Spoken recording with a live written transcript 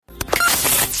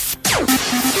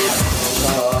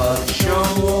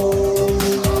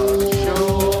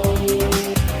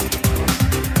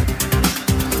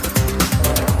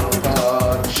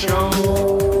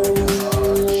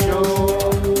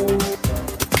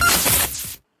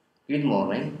Good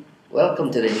morning.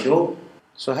 Welcome to the show.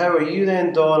 So how are you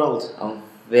then, Donald? I'm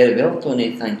very well,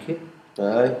 Tony, thank you.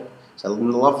 Aye. It's a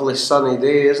lovely sunny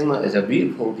day, isn't it? It's a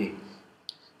beautiful day.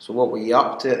 So what were you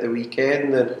up to at the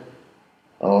weekend then?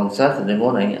 On Saturday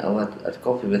morning, I had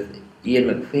coffee with Ian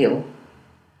McPhail,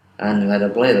 and we had a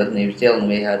blather, and he was telling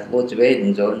me he had loads of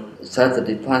weddings on.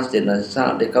 Saturday past it, and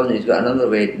Saturday coming, he's got another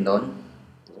wedding on.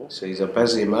 So he's a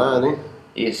busy man, eh?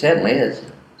 He certainly is.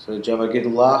 So did you have a good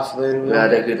laugh then? We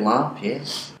had a good laugh,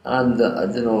 yes. And I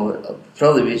don't know,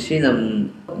 probably we've seen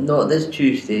him not this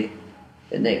Tuesday,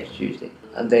 the next Tuesday.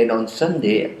 And then on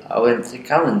Sunday, I went to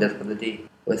Calendar for the day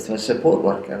with my support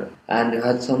worker, and we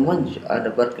had some lunch. I had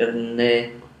a burger and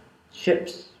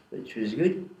chips, which was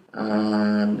good.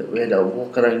 And we had a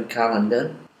walk around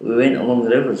Calendar. We went along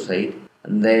the riverside,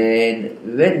 and then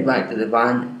we went back to the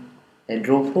van and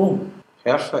drove home.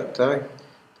 Perfect, aye.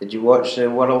 Did you watch the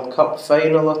World Cup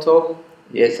final at all?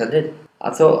 Yes, I did. I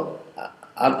thought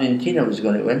Argentina was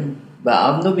going to win, but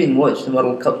I've not been watching the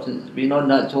World Cup since it's been on.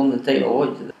 That's the only time I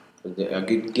watched it. Was it a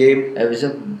good game? It was a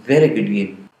very good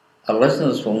game. Our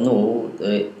listeners will know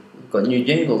that we've got new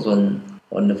jingles on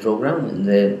the programme, and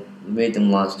we made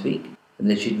them last week, and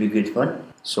they should be good fun.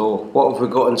 So what have we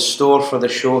got in store for the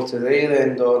show today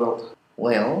then, Donald?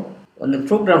 Well, on the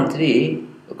programme today,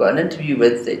 we've got an interview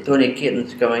with Tony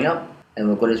Cairns coming up, and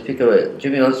we're going to speak about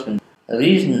Jimmy Osmond. The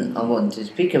reason I want to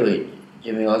speak about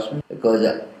Jimmy Osmond, because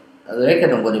the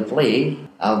record I'm going to play,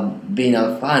 I've been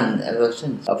a fan ever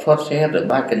since. I first heard it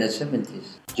back in the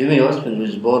 70s. Jimmy Osmond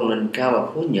was born in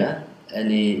California, and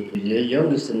he was the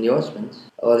youngest in the Osmonds.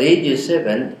 At the age of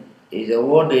 7, he's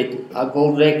awarded a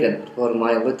gold record for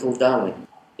My Little Darling.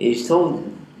 He's still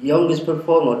the youngest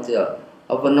performer to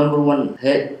have a #1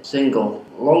 hit single,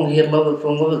 Long Hair Lover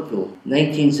from Liverpool,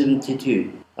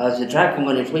 1972. As the track I'm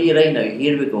going to play right now,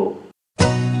 here we go.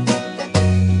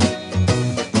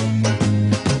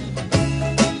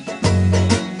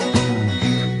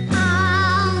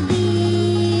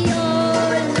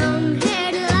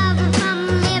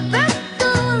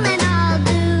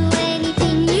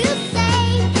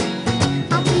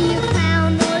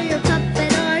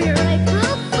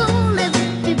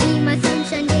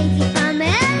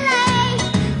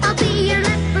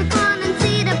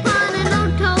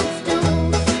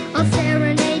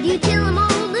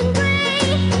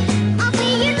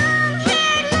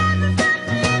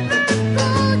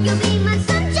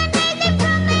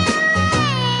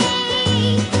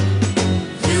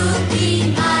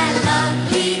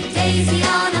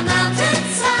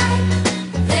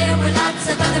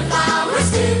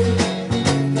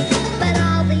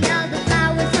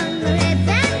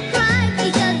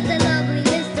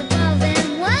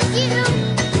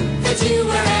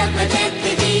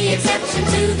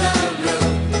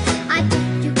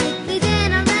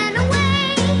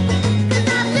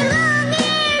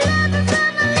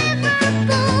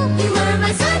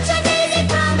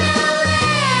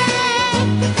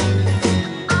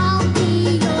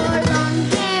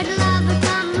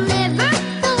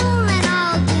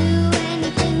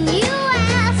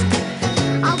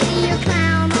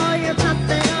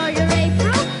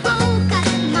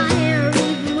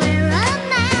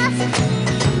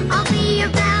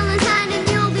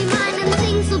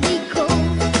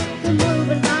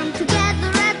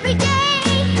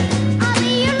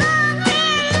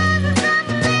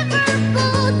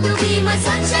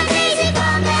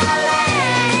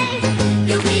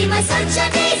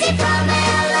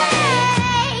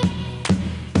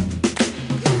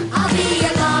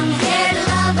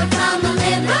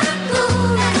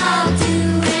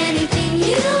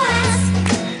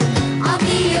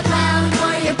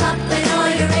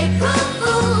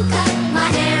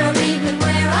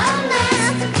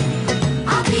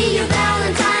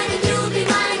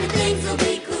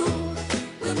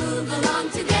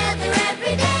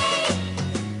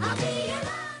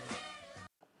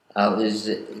 That was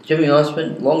Jimmy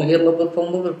Osmond, Long Hair Lover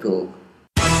from Liverpool.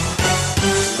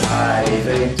 Live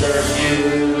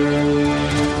interviews.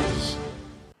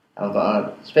 I've got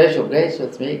a special guest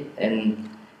with me, and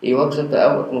he works at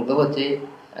Albert Mobility,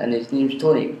 and his name's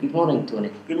Tony. Good morning,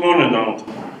 Tony. Good morning, Donald.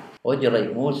 What do you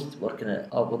like most working at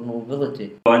Albert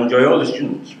Mobility? I enjoy all the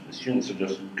students. The students are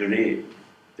just great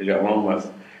to get along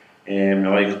with. I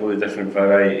like all the different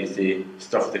varieties of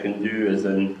stuff they can do, as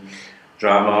in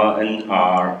drama and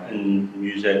art and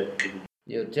music.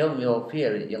 You're telling me off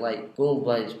here that you like Gold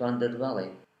by Expanded Valley.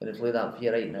 I'm going to play that for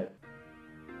you right now.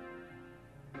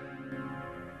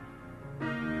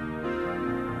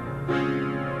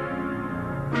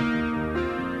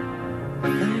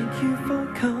 Thank you for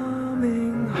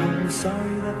coming home.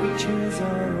 Sorry that the chairs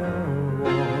are all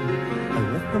warm. I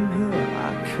left them here,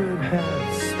 I could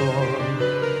have sworn.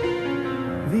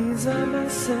 These are my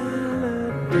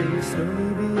salad days,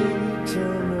 slowly being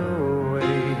eaten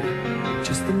away.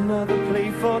 Just another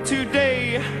play for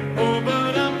today. Oh,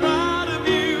 but I'm proud of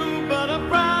you, but I'm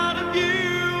proud of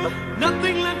you.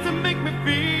 Nothing left to make me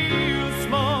feel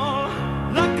small.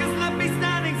 Luck has left me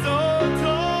standing so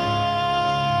tall.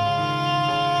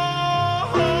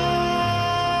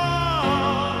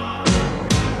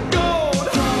 Gold,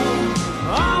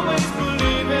 always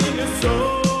believe in your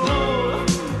soul.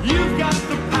 You've got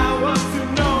the power to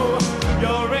know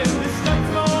you're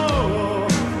indestructible.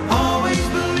 Always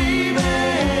believe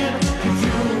it, 'cause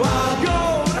you are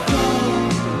gold.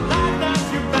 Life that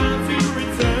you're bound to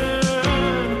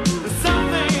return. There's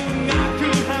something I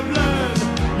could have learned.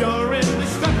 You're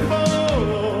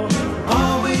indestructible.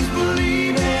 Always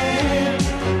believe it.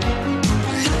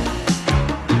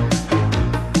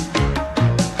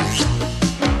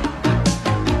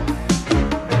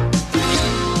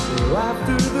 So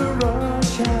after the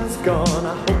rush has gone,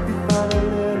 I hope you find a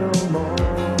little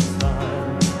more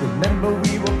time. Remember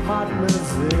we were partners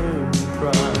in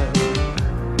crime.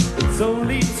 It's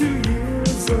only 2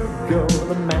 years ago,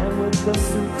 the man with the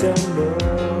suit and the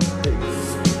face,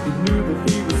 he knew that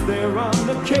he was there on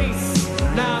the case.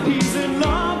 Now he's in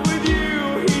love with you,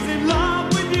 he's in love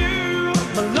with you.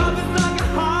 My love is like a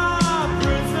hard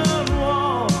prison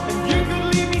wall, and you could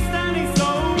leave me standing so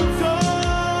tall.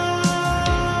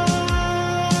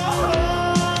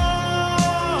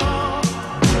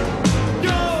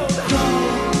 Gold,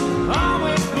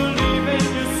 always believe in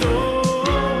your soul.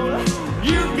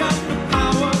 You've got the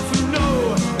power to know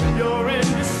you're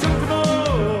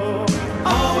indestructible.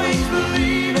 Always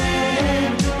believe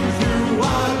it, 'cause you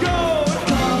are gold.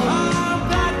 I'm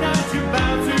glad that you're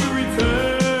bound to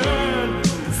return.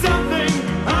 Something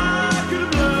I could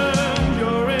have learned.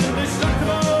 You're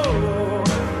indestructible.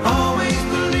 Always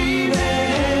believe it.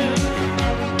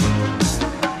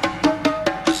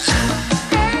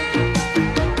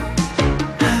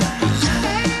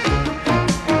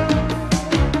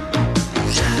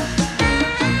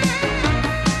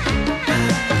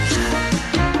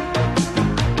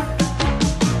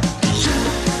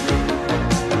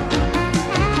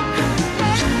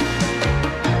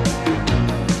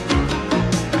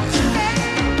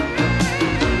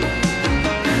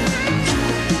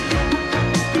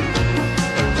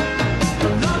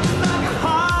 Love is like a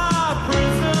hard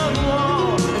prison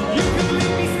wall, and you could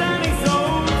leave me standing so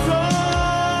tall.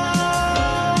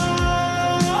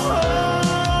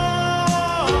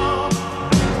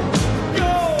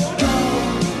 Gold,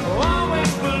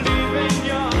 always believe in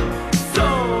your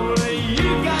soul. You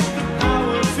got the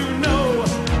power to know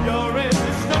you're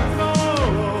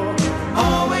indestructible.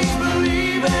 Always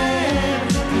believe it,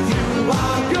 'cause you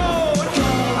are gold.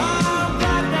 I'm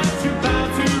glad that you're bound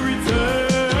to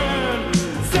return.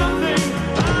 Something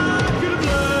I could have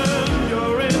learned.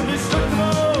 You're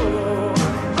indestructible.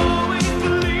 Always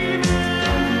believe it.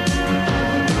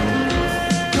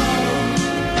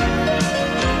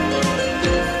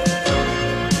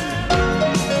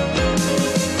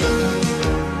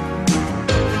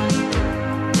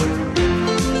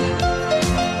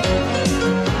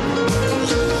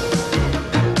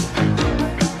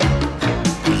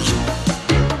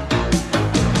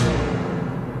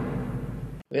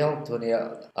 Well, Tony,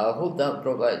 I hope that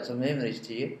brought back some memories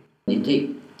to you. You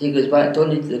take us back,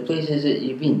 Tony, to the places that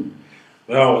you've been.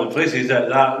 Well, the places that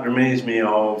reminds me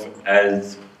of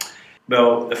is,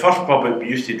 well, the first pub that we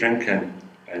used to drink in,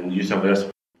 and you used to have this,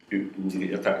 you get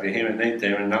your taxi home at night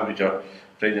time, and that was your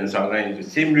Friday and Saturday night. The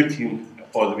same routine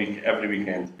all the week, every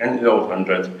weekend, into the old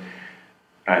 100,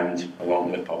 and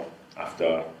along to the pub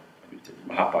after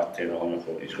about 10:30 or 11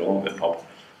 o'clock. You used to go along to the pub,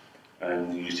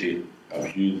 and you used to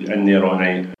have you in there all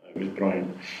night. It was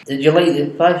brilliant. Did you like the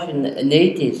fashion in the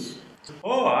 80s?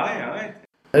 Oh, aye.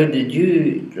 How did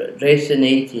you dress in the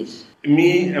 80s?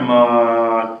 Me and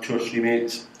my 2 or 3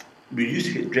 mates, we used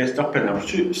to get dressed up in our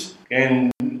suits.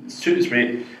 And suits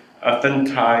with a thin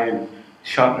tie and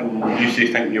shirt, and you used to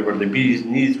think you were the bee's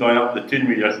knees going up the tune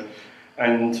with you.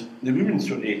 And the women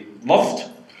sort of loved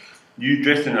you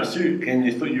dressed in a suit, and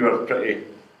they thought you were pretty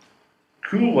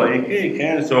cool, like, hey,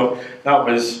 Ken. So that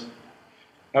was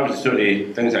the sort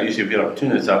of things I used to wear up to,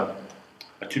 as a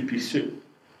 2-piece suit.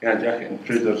 Yeah, jacket and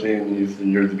trousers,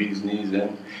 and you're the bee's knees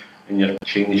and your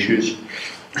shiny shoes.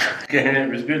 And it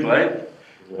was good, like,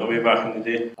 way back in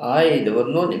the day. Aye, they were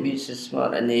known to be so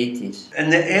smart in the 80s. In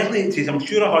the early 80s, I'm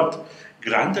sure I had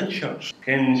grandad shirts.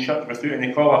 Ken shirts without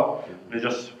any collar. They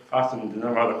just fastened, they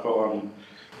never had a collar, and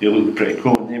they looked pretty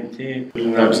cool with them too.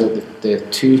 That was like the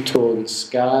two-tone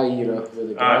sky era with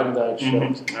the grandad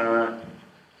shirts.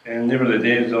 And they were the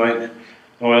days, like,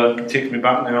 Well, it takes me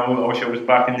back now. I wish I was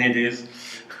back in the days.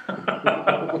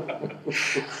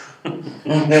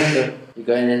 You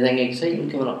got anything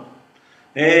exciting coming up?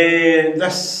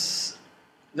 This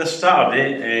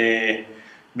Saturday,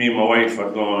 me and my wife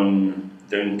are going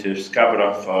down to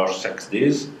Scarborough for 6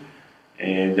 days.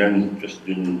 Down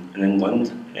in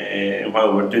England. And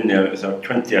while we're doing there, it's our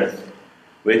 20th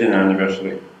wedding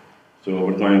anniversary. So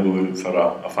we're going to go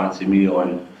out for a fancy meal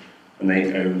and a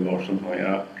night out or something like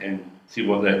that, and see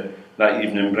what that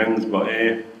evening brings. But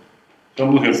so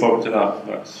I'm looking forward to that.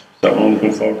 That's something I'm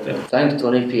looking forward to. Thanks,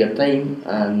 Tony, for your time,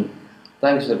 and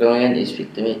thanks for going in to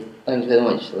speak to me. Thanks very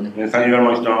much, Tony. And thank you very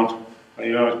much, Donald. Thank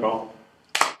you very much, Paul.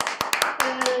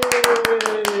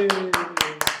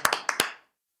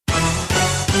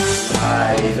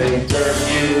 Live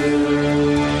interviews.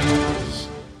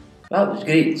 That was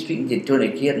great speaking to Tony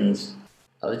Cairns.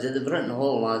 I was at the Brinton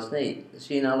Hall last night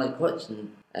seeing Alex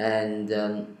Hodgson, and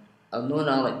I've known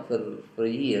Alex for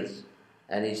years,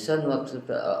 and his son works up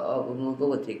at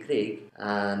Mobility, Craig,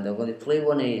 and I'm going to play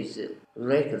one of his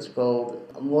records called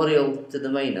Memorial to the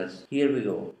Miners. Here we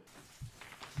go.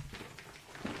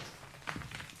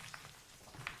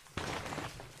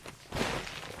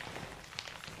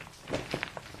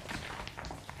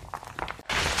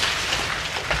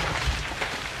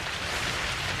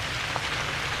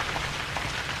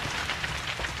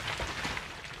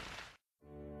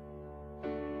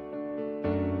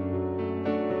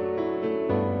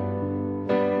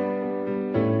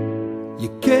 You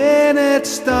get it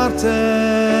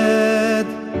started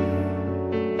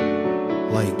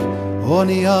like on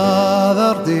the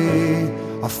other day.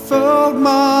 I filled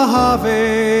my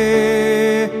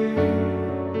Harvey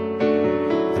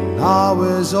and I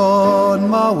was on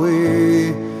my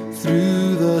way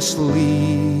through the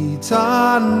sleet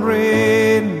and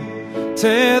rain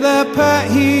to the pit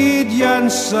he'd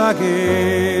once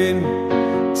again,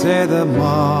 to the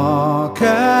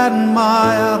market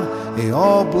mire I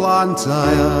all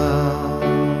Blantyre.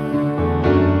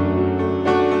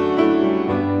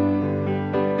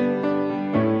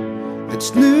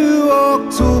 It's new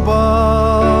October,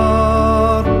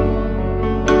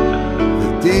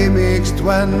 the day makes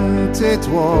 22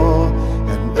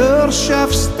 and our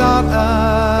shift's starting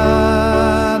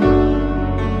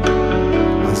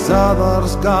as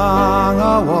others gang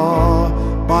awa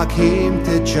back home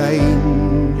to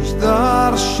change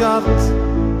their shirt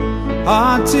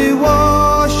and to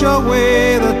wash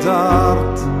away the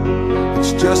dirt.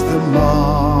 It's just a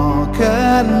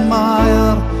market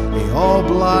mire I all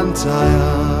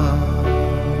Blantyre.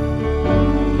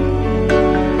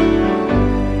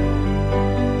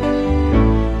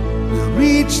 We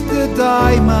reached the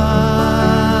diamonds,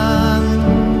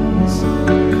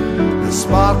 the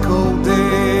sparkle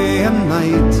day and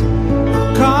night,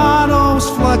 the candles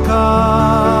flickered,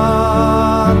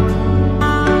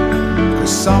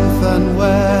 something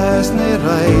wasn't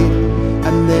right,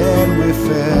 and then we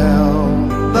felt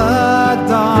the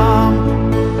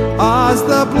damp as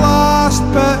the blast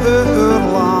put out our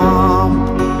lamp.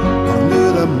 We knew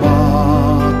the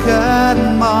market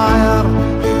mire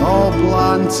I all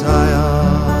Blantyre.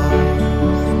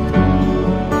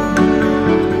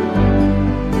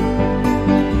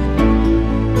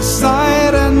 The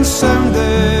siren sounded,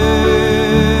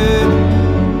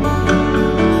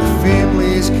 the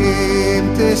families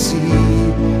came to see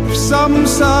if some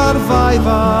survivors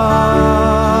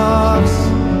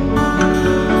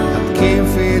and came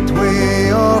for 2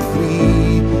 or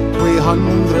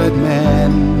 300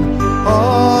 men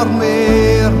or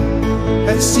more.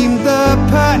 It seemed the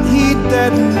pit he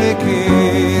didn't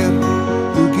care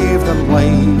who gave their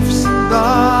lives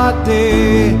that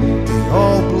day to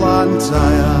all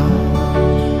Blantyre.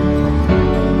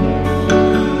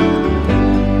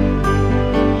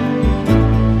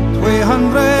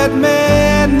 200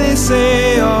 men, they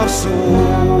say, or so,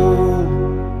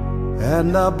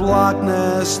 and the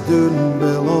blackness down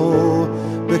below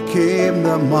became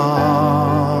the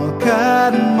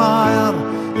market mire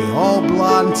in all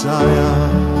Blantyre.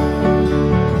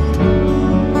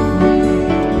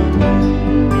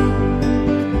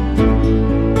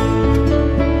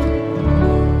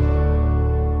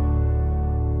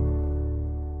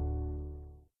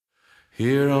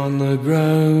 Here on the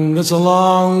ground, it's a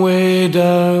long way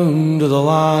down to the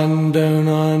land down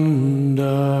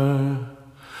under,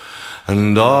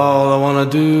 and all I wanna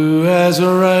do is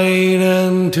ride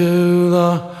into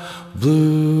the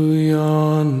blue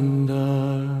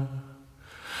yonder.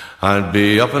 I'd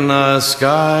be up in the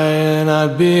sky and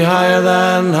I'd be higher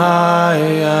than high,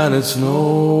 and it's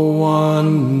no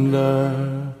wonder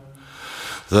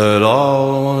that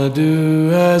all I wanna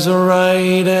do is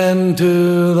ride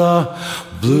into the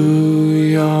blue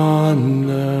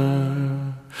yonder,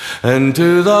 and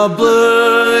to the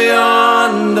blue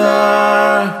yonder,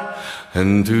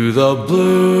 and to the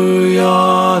blue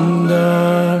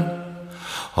yonder.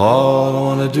 All I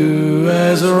wanna do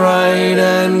is ride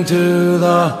into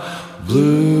the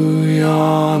blue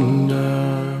yonder.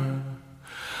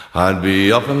 I'd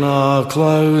be up in the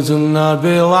clouds and I'd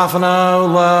be laughing out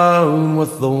loud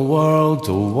with the world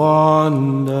to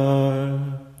wander.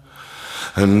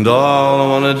 And all I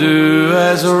wanna do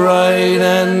is ride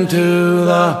into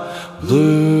the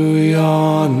blue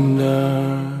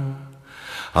yonder.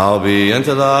 I'll be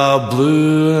into the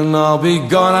blue and I'll be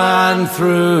gone and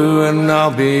through, and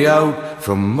I'll be out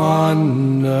from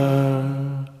under.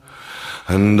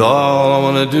 And all I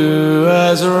wanna do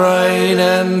is ride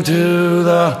into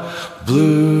the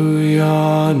blue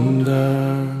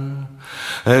yonder,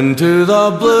 into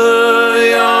the blue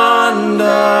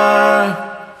yonder,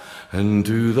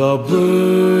 into the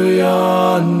blue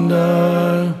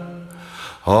yonder.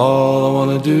 All I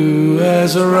wanna do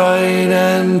is ride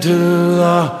into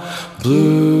the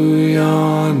blue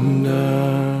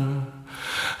yonder,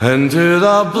 into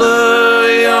the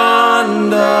blue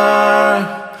yonder,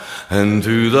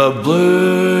 into the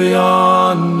blue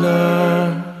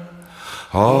yonder.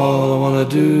 All I wanna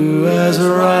do is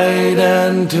ride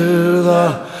into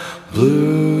the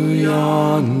blue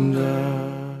yonder.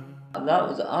 And that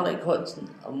was Alex Hodgson,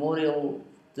 Memorial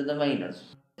to the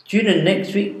Miners. Tune in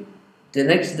next week, the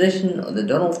next edition of the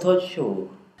Donald Todd Show.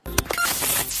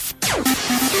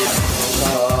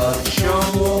 Todd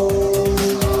Show.